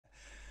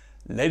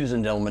Ladies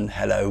and gentlemen,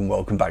 hello and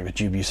welcome back to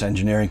dubious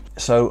engineering.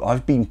 So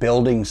I've been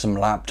building some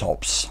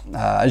laptops.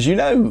 As you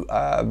know,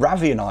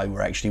 Ravi and I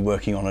were actually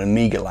working on an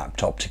Amiga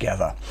laptop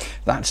together.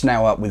 That's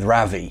now up with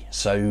Ravi,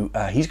 so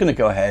he's going to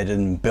go ahead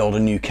and build a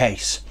new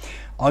case.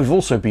 I've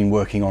also been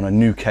working on a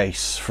new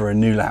case for a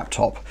new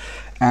laptop,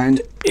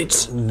 and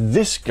it's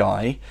this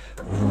guy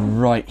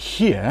right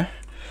here,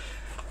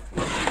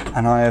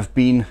 and I have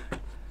been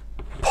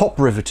pop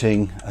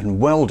riveting and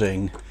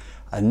welding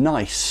a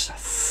nice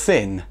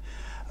thin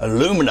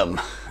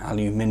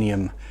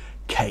aluminium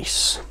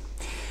case.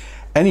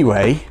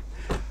 Anyway,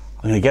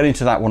 I'm going to get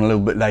into that one a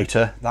little bit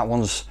later. That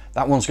one's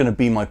going to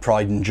be my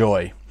pride and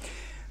joy.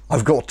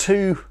 I've got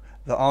two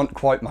that aren't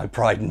quite my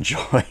pride and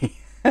joy.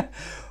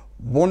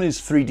 One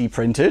is 3D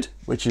printed,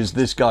 which is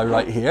this guy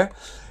right here.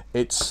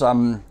 It's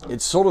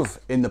sort of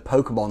in the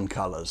Pokemon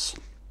colors,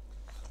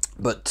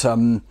 but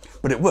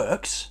it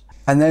works.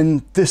 And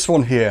then this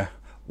one here,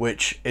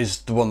 which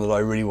is the one that I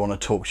really want to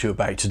talk to you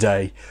about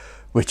today,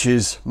 which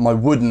is my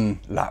wooden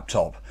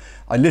laptop.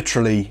 I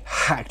literally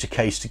hacked a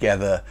case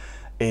together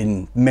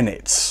in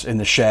minutes in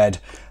the shed.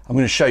 I'm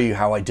going to show you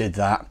how I did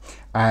that,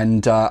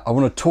 and I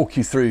want to talk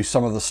you through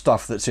some of the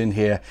stuff that's in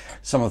here,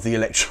 some of the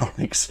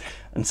electronics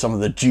and some of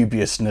the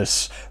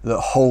dubiousness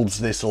that holds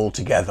this all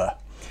together.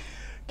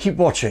 Keep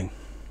watching.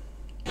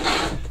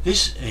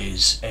 This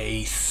is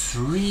a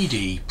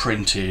 3D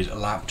printed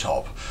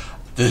laptop.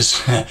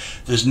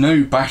 There's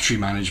no battery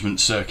management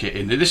circuit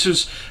in there. This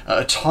was at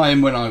a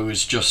time when I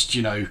was just,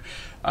 you know,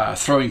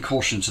 throwing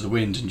caution to the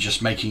wind and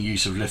just making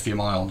use of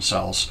lithium-ion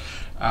cells.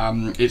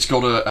 It's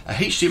got a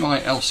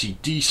HDMI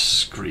LCD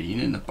screen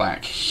in the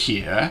back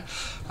here,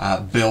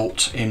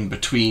 built in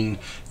between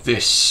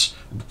this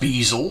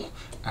bezel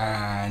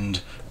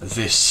and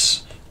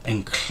this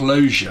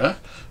enclosure.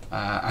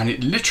 And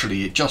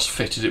it just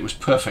fitted. It was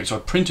perfect. So I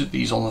printed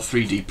these on a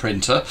 3D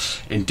printer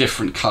in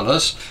different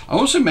colors. I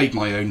also made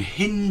my own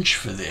hinge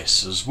for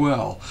this as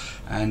well,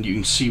 and you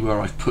can see where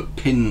I've put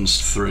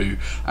pins through.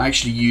 I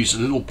actually used a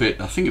little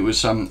bit, I think it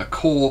was a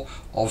core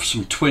of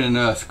some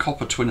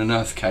copper twin and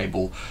earth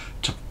cable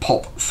to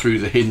pop through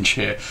the hinge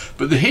here,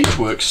 but the hinge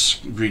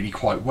works really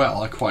quite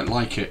well. I quite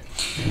like it.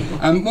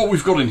 And what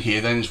we've got in here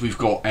then is we've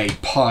got a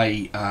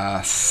Pi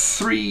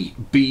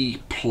 3B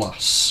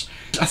Plus.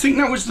 I think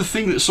that was the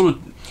thing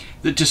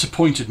that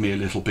disappointed me a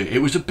little bit. It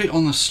was a bit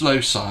on the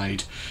slow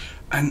side.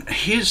 And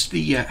here's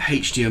the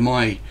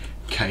HDMI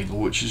cable,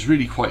 which is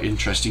really quite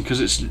interesting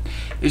because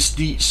it's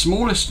the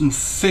smallest and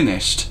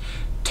thinnest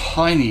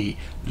tiny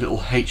little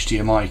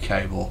HDMI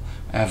cable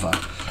ever.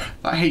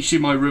 That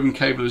HDMI ribbon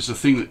cable is the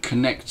thing that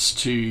connects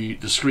to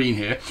the screen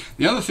here.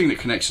 The other thing that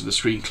connects to the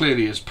screen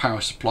clearly is power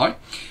supply.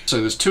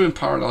 So there's two in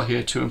parallel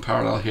here, two in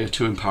parallel here,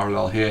 two in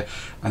parallel here,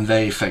 and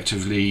they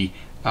effectively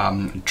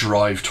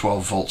drive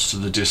 12 volts to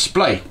the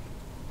display.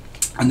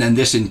 And then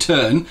this in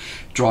turn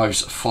drives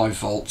 5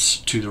 volts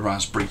to the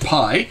Raspberry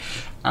Pi.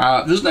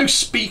 There's no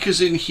speakers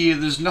in here,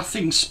 there's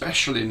nothing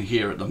special in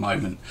here at the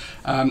moment.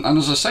 And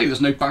as I say, there's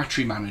no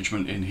battery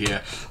management in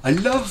here. I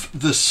love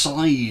the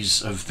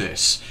size of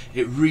this.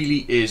 It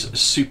really is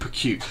super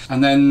cute.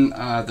 And then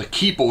the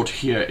keyboard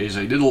here is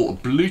a little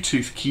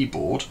Bluetooth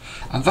keyboard,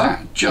 and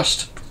that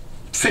just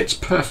fits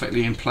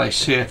perfectly in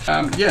place here.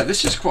 Yeah,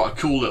 this is quite a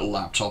cool little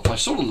laptop. I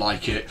sort of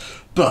like it,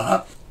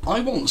 but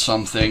I want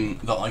something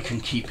that I can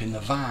keep in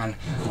the van.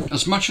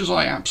 As much as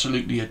I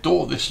absolutely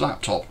adore this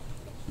laptop,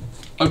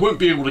 I won't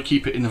be able to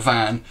keep it in the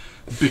van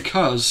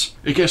because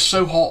it gets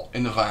so hot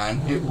in the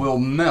van it will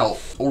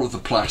melt all of the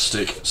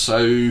plastic.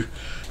 So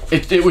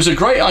it was a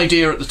great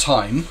idea at the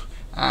time,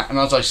 and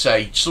as I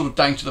say, sort of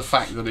down to the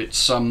fact that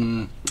it's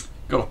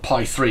got a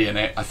Pi 3 in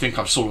it, I think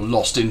I've sort of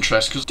lost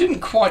interest because it didn't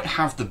quite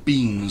have the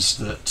beans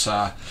that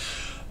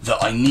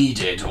I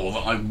needed or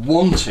that I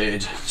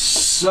wanted.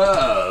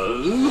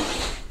 So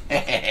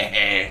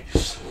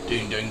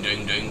ding ding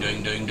ding ding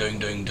ding ding ding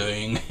ding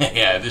ding.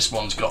 Yeah, this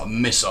one's got a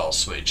missile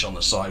switch on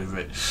the side of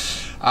it.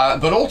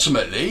 But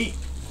ultimately,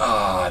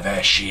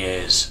 there she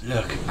is.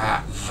 Look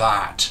at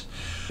that.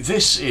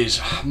 This is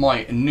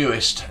my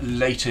newest,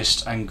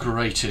 latest and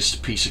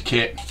greatest piece of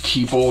kit.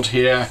 Keyboard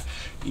here.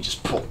 You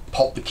just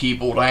pop the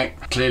keyboard out.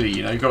 Clearly,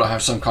 you know, you've got to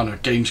have some kind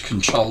of games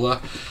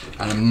controller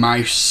and a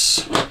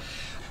mouse.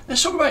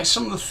 Let's talk about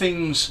some of the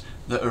things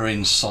that are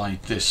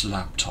inside this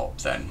laptop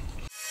then.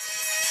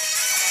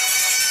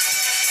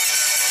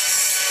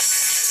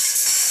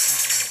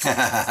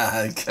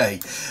 Okay,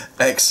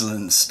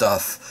 excellent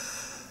stuff.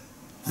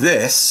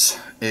 This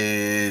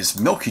is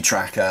Milky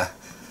Tracker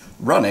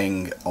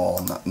running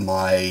on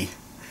my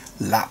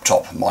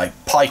laptop, my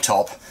Pi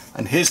Top,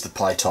 and here's the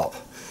Pi Top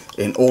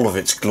in all of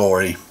its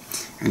glory.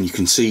 And you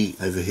can see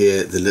over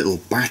here the little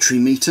battery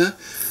meter,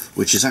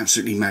 which is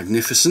absolutely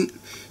magnificent.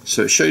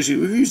 So it shows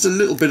you we've used a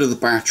little bit of the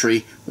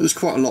battery, but there's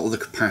quite a lot of the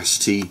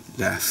capacity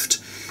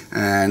left.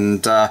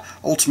 And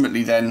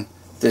ultimately then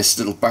this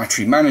little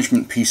battery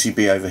management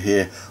PCB over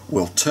here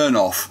will turn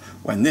off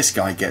when this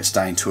guy gets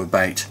down to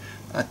about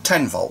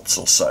 10 volts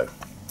or so.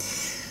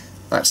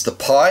 That's the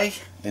Pi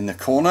in the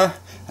corner,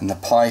 and the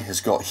Pi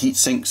has got heat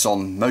sinks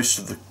on most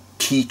of the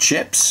key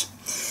chips.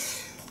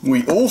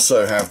 We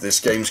also have this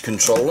games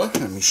controller.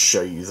 Let me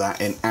show you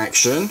that in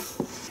action.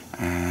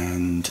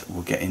 And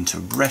we'll get into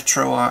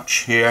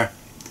RetroArch here.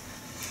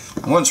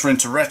 And once we're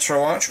into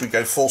RetroArch, we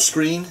go full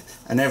screen,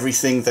 and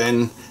everything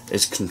then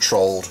is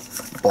controlled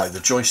by the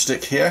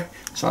joystick here.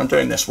 So I'm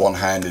doing this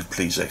one-handed,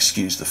 please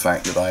excuse the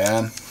fact that I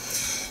am.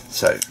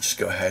 So just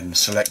go ahead and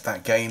select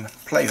that game,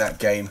 play that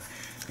game,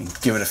 and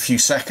give it a few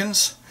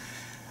seconds,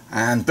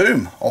 and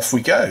boom, off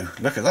we go.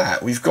 Look at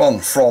that, we've gone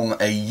from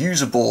a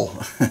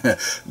usable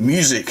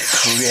music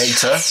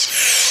creator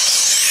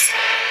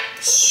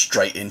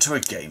straight into a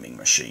gaming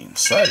machine.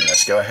 So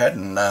let's go ahead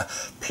and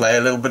play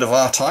a little bit of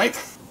R-Type.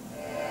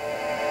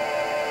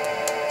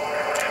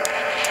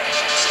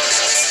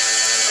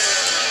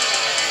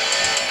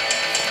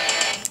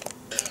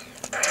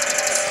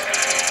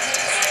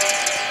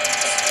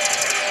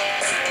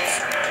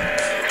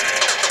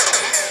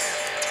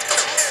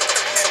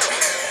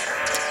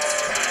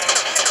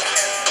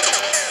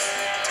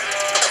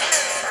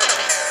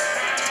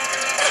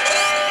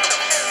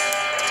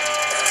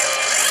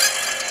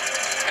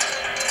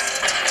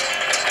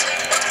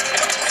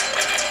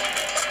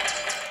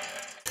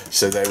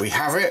 So there we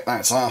have it,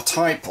 that's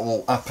R-Type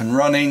all up and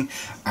running,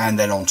 and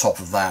then on top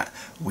of that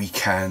we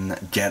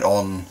can get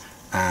on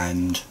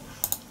and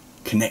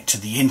connect to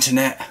the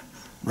internet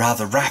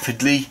rather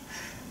rapidly.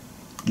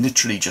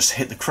 Literally just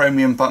hit the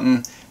Chromium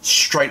button,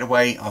 straight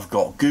away I've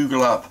got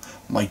Google up,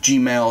 my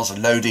Gmails are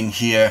loading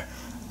here,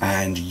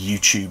 and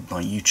YouTube,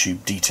 my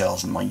YouTube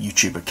details and my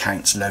YouTube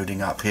accounts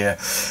loading up here.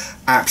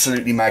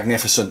 Absolutely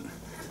magnificent.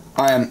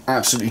 I am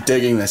absolutely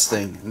digging this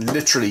thing.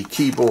 Literally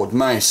keyboard,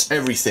 mouse,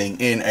 everything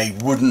in a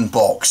wooden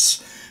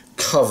box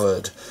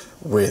covered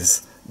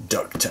with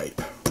duct tape.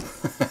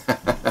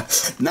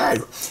 Now,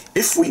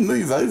 if we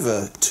move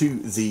over to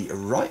the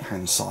right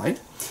hand side,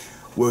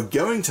 we're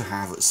going to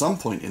have at some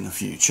point in the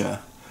future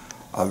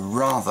a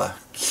rather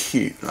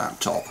cute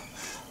laptop.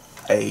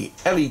 A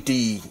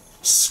LED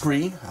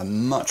screen, a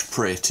much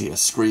prettier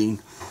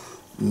screen,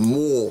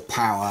 more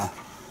power,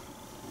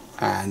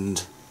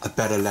 and a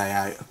better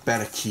layout, a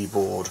better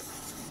keyboard,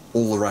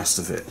 all the rest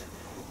of it.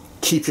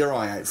 Keep your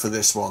eye out for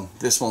this one.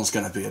 This one's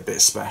going to be a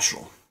bit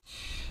special.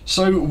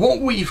 So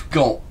what we've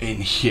got in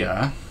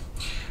here,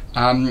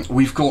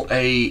 we've got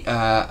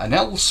an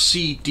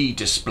LCD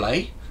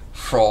display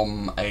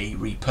from a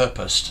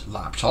repurposed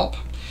laptop.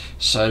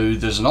 So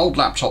there's an old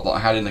laptop that I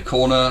had in the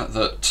corner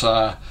that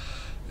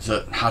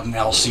had an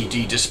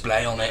LCD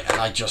display on it, and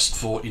I just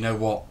thought, you know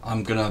what,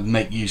 I'm going to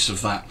make use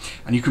of that.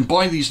 And you can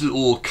buy these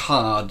little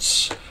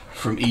cards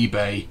from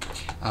eBay.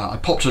 I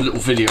popped a little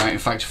video out, in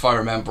fact if I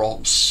remember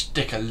I'll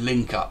stick a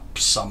link up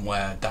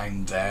somewhere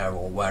down there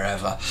or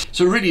wherever.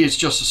 So really it's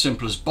just as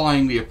simple as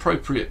buying the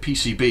appropriate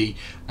PCB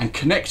and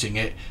connecting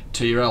it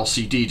to your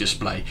LCD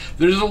display.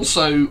 There is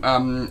also,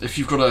 if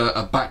you've got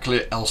a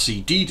backlit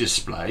LCD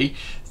display,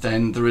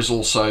 then there is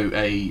also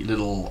a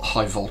little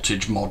high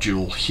voltage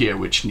module here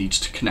which needs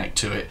to connect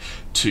to it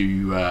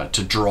to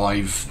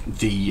drive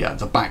the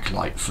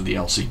backlight for the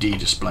LCD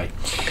display.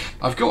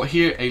 I've got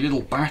here a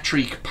little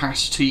battery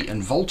capacity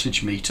and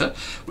voltage meter,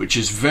 which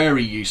is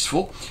very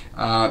useful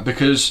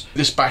because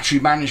this battery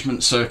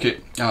management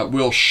circuit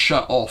will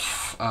shut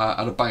off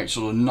at about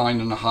sort of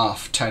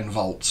 9.5, 10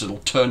 volts. It'll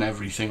turn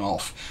everything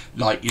off,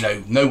 like, you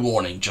know, no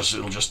warning,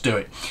 it'll just do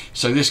it.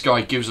 So this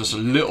guy gives us a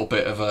little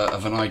bit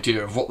of an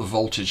idea of what the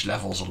voltage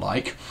levels are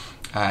like,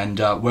 and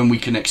when we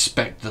can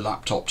expect the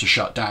laptop to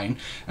shut down.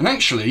 And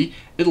actually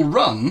it'll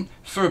run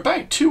for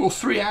about 2 or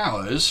 3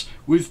 hours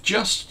with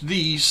just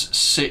these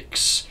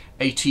 6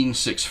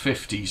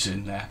 18650s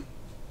in there.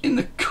 In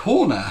the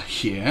corner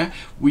here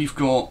we've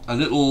got a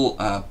little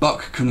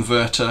buck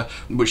converter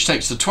which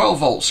takes the 12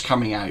 volts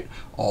coming out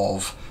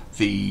of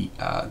the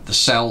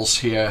cells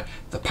here,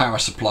 the power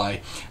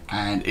supply,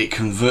 and it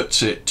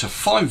converts it to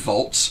 5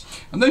 volts,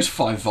 and those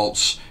 5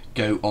 volts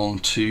go on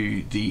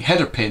to the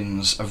header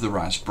pins of the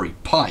Raspberry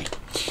Pi.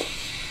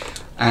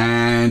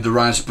 And the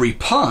Raspberry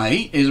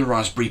Pi is a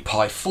Raspberry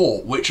Pi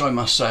 4, which I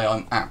must say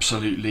I'm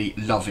absolutely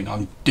loving.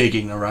 I'm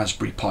digging the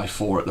Raspberry Pi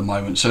 4 at the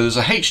moment. So there's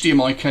a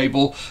HDMI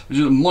cable,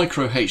 there's a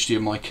micro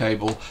HDMI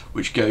cable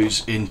which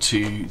goes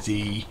into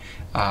the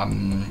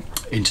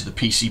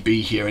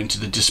PCB here,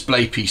 into the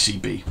display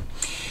PCB.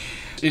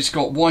 It's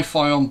got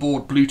Wi-Fi on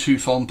board,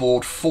 Bluetooth on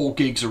board, 4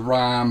 gigs of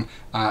RAM,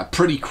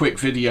 pretty quick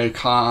video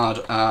card.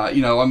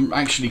 You know, I'm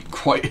actually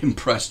quite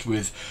impressed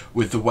with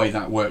the way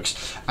that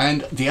works.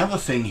 And the other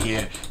thing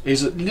here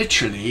is that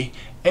literally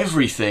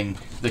everything,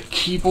 the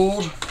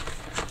keyboard,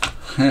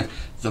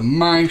 the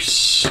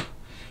mouse,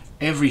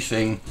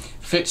 everything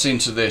fits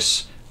into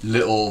this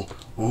little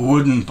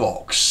wooden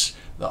box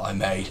that I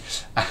made.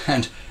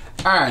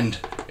 And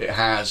it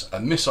has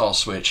a missile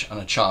switch and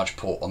a charge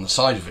port on the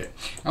side of it.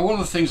 And one of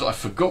the things that I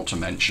forgot to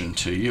mention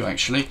to you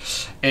actually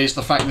is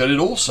the fact that it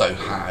also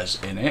has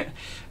in it,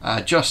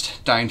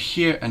 just down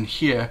here and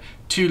here,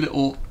 2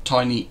 little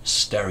tiny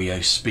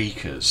stereo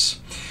speakers.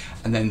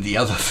 And then the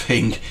other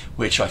thing,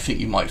 which I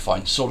think you might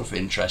find sort of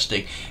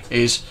interesting,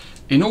 is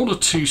in order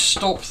to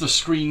stop the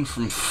screen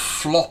from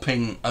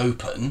flopping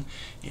open,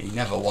 you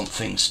never want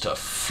things to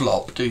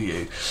flop, do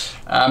you?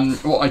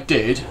 What I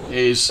did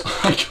is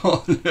I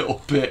got a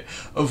little bit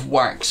of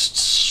waxed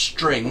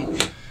string,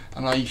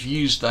 and I've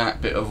used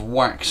that bit of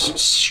waxed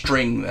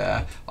string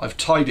there. I've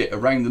tied it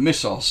around the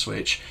missile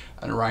switch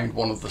and around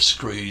one of the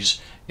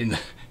screws in the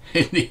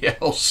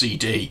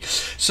LCD.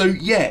 So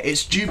yeah,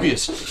 it's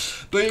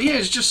dubious, but yeah,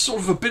 it's just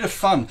sort of a bit of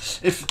fun.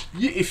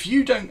 If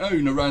you don't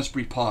own a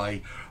Raspberry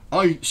Pi,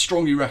 I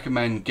strongly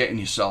recommend getting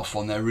yourself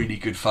one. They're really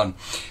good fun.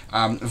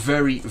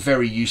 Very,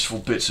 very useful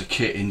bits of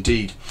kit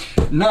indeed.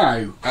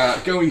 Now,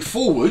 going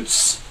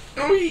forwards,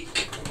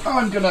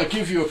 I'm gonna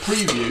give you a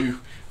preview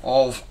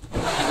of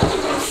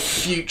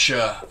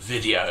future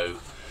video.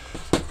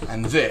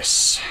 And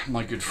this,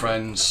 my good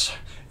friends,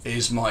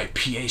 is my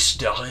pièce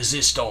de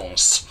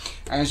résistance.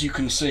 As you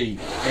can see,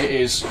 it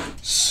is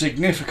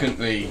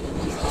significantly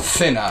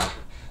thinner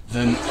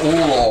than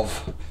all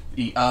of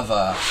the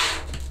other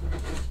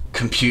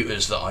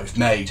computers that I've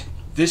made.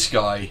 This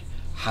guy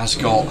has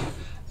got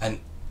an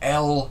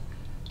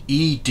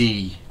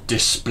LED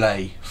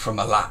display from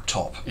a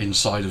laptop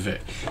inside of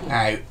it.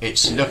 Now,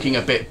 it's looking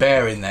a bit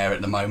bare in there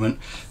at the moment.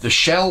 The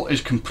shell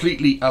is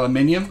completely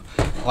aluminium.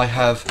 I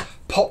have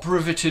pop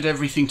riveted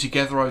everything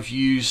together. I've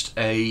used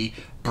a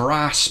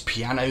brass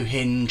piano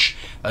hinge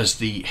as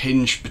the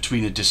hinge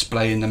between the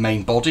display and the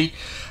main body,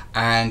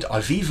 and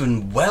I've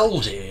even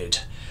welded,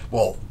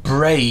 well,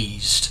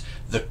 brazed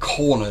the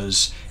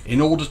corners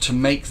in order to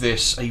make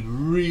this a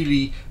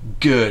really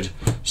good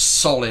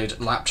solid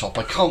laptop.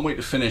 I can't wait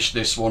to finish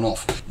this one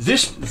off.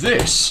 This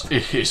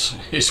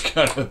is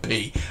gonna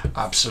be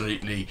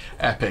absolutely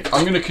epic.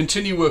 I'm gonna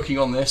continue working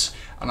on this,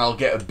 and I'll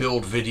get a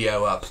build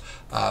video up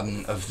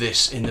of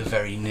this in the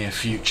very near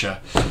future.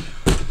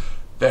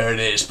 There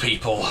it is,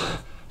 people.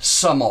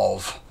 Some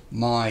of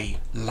my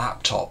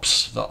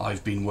laptops that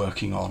I've been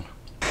working on.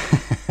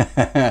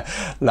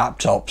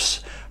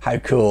 Laptops, how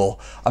cool.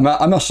 I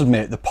must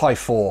admit, the Pi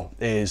 4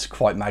 is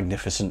quite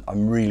magnificent.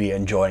 I'm really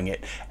enjoying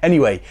it.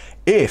 Anyway,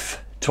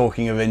 if,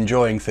 talking of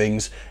enjoying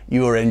things,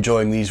 you are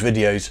enjoying these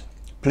videos,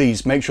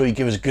 please make sure you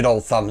give us a good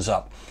old thumbs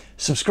up.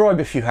 Subscribe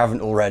if you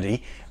haven't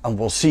already, and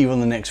we'll see you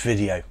on the next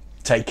video.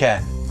 Take care.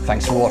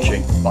 Thanks for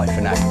watching. Bye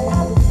for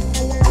now.